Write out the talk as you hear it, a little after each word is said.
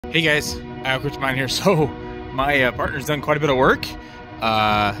Hey guys, Kryptex here. So my partner's done quite a bit of work.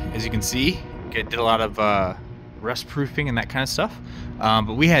 As you can see, did a lot of rust proofing and that kind of stuff.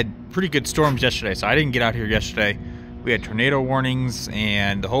 But we had pretty good storms yesterday, so I didn't get out here yesterday. We had tornado warnings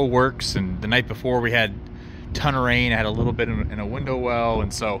and the whole works, and the night before we had a ton of rain. I had a little bit in a window well,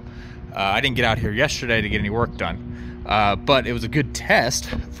 and so I didn't get out here yesterday to get any work done. But it was a good test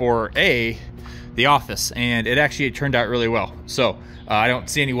for the office, and it turned out really well. So I don't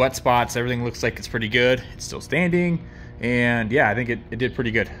see any wet spots. Everything looks like it's pretty good. It's still standing, and yeah, I think it did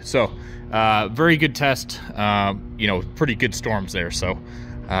pretty good. So very good test. You know, pretty good storms there. So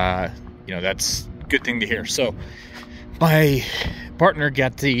you know, that's a good thing to hear. So my partner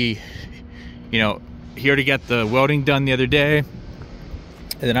got the, you know, he already got the welding done the other day, and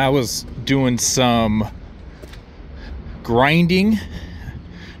then I was doing some grinding.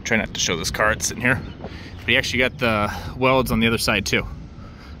 Try not to show this card sitting here, but he actually got the welds on the other side too.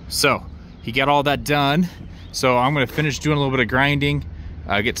 So he got all that done. So I'm gonna finish doing a little bit of grinding,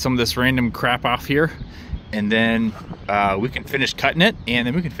 get some of this random crap off here, and then we can finish cutting it, and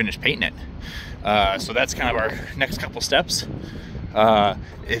then we can finish painting it. So that's kind of our next couple steps.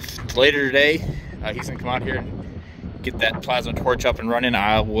 If later today he's gonna come out here and get that plasma torch up and running,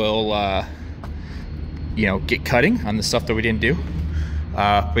 I will you know, get cutting on the stuff that we didn't do.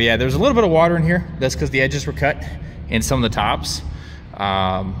 But yeah, there's a little bit of water in here. That's because the edges were cut and some of the tops.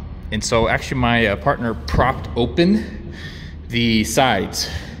 And so actually my partner propped open the sides.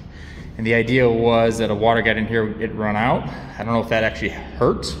 And the idea was that a water got in here, it'd run out. I don't know if that actually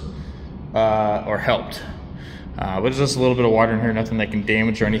hurt or helped. But there's just a little bit of water in here, nothing that can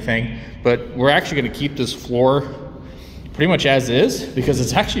damage or anything. But we're actually gonna keep this floor pretty much as is, because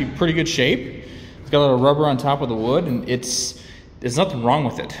it's actually pretty good shape. It's got a little rubber on top of the wood, and there's nothing wrong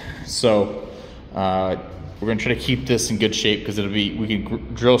with it. So we're gonna try to keep this in good shape, because we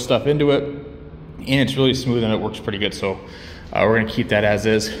can drill stuff into it, and it's really smooth and it works pretty good. So we're gonna keep that as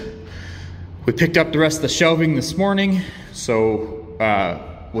is. We picked up the rest of the shelving this morning. So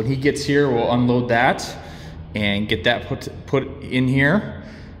when he gets here, we'll unload that and get that put in here.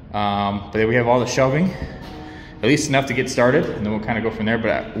 But then we have all the shelving, at least enough to get started, and then we'll kind of go from there.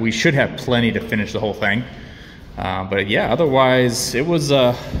 But we should have plenty to finish the whole thing. But yeah, otherwise it was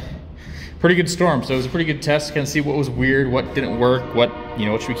a pretty good storm. So it was a pretty good test to kind of see what was weird, what didn't work, what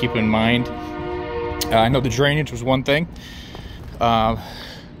should we keep in mind. I know the drainage was one thing.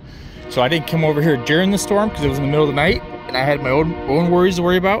 So I didn't come over here during the storm because it was in the middle of the night, and I had my own worries to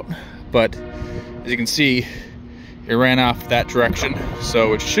worry about. But as you can see, it ran off that direction,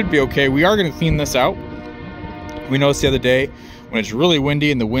 so it should be okay. We are going to clean this out. We noticed the other day when it's really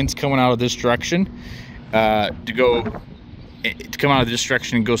windy and the wind's coming out of this direction, to come out of this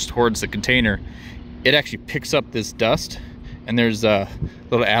direction and goes towards the container, it actually picks up this dust, and there's a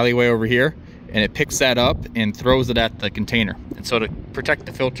little alleyway over here, and it picks that up and throws it at the container. And so to protect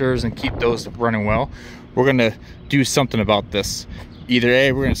the filters and keep those running well, we're gonna do something about this. Either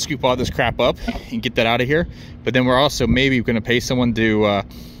A, we're gonna scoop all this crap up and get that out of here, but then we're also maybe gonna pay someone to,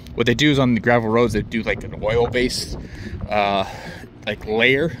 what they do is on the gravel roads, they do like an oil-based like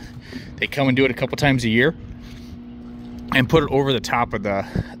layer. They come and do it a couple times a year and put it over the top of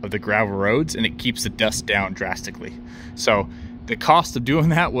the gravel roads, and it keeps the dust down drastically. So the cost of doing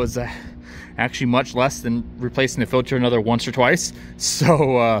that was actually much less than replacing the filter another once or twice.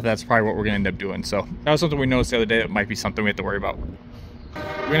 So that's probably what we're gonna end up doing. So that was something we noticed the other day that might be something we have to worry about.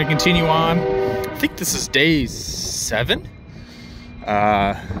 We're gonna continue on. I think this is day 7,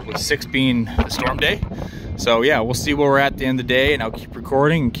 with 6 being the storm day. So yeah, we'll see where we're at the end of the day, and I'll keep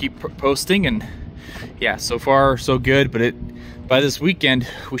recording and keep posting. And yeah, so far so good. But by this weekend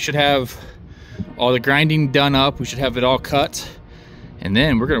we should have all the grinding done up. We should have it all cut, and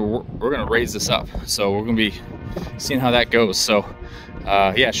then we're gonna raise this up. So we're gonna be seeing how that goes. So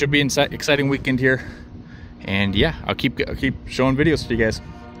yeah, it should be an exciting weekend here. And yeah, I'll keep showing videos to you guys.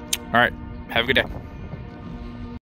 All right, have a good day.